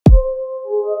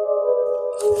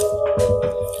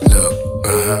Look,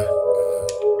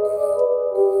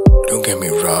 don't get me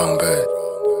wrong, but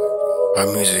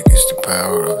my music is the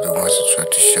power of the ones that try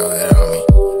to show it on me.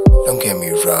 Don't get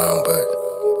me wrong, but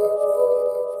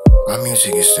my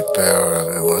music is the power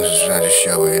of the ones that try to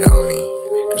show it on me.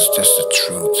 Cause that's the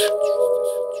truth.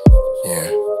 Yeah,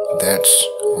 that's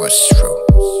what's true.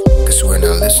 Cause when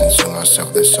I listen to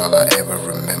myself, that's all I ever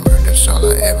remember, that's all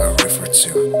I ever refer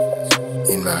to.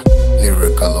 In my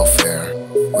lyrical affair,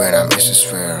 when I miss is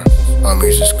fair. All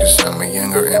music's cause I'm a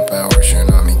younger and power shine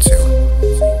on me too.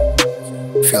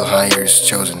 Feel higher is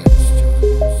chosen.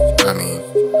 I mean,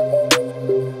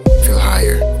 feel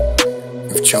higher.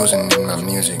 You've chosen in my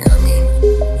music, I mean.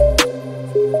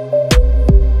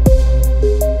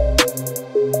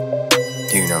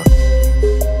 You know,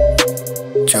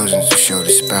 chosen to show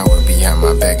this power behind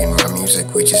my back in my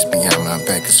music, which is behind my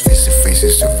back. Cause face to face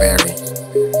is a very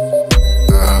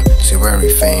it's a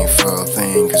very painful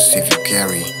thing. Cause if you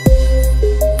carry,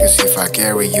 cause if I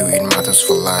carry you, it matters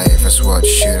for life. That's what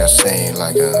should I say,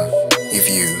 like if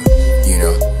you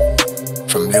know,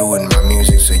 from doing my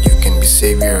music so you can be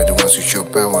savior, the ones who show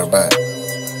power. But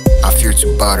I fear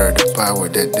to bother the power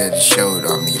that it showed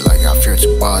on me. Like I fear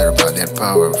to bother about that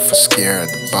power, for scared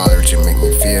to bother to make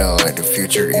me feel like the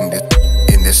future in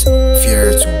this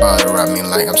fear to bother. I mean,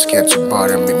 like I'm scared to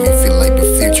bother, make me feel like the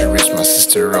future is my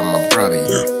sister or my brother.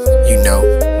 You know,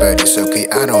 but it's okay,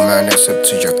 I don't mind, that's up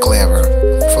to your clever.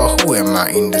 For who am I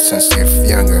in the sense of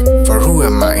younger? For who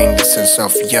am I in the sense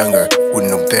of younger? Would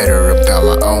know better about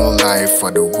my own life.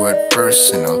 For the word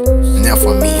personal now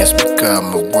for me has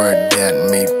become a word that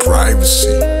made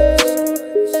privacy.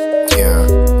 Yeah,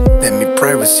 let me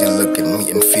privacy look at me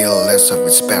and feel less of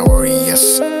its power.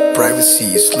 Yes,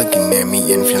 privacy is looking at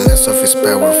me and feel less of its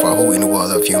power. For who in the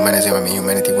world of humanity? I mean,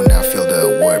 humanity would not feel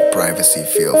the word privacy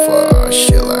feel for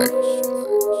shit like,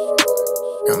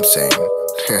 you know what I'm saying?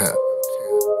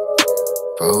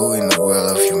 For who in the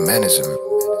world of humanism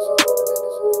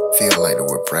feel like the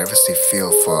word privacy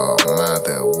feel for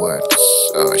mother what?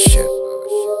 Oh shit.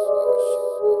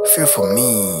 Feel for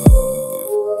me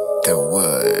the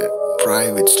word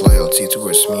private's loyalty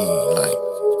towards me, like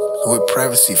the word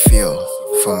privacy feel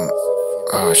from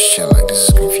oh shit, like this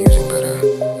is confusing, but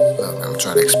I'm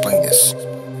trying to explain this.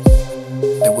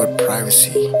 The word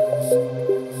privacy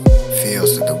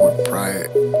feels that the word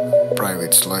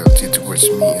private's loyalty towards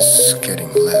me is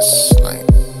getting less, like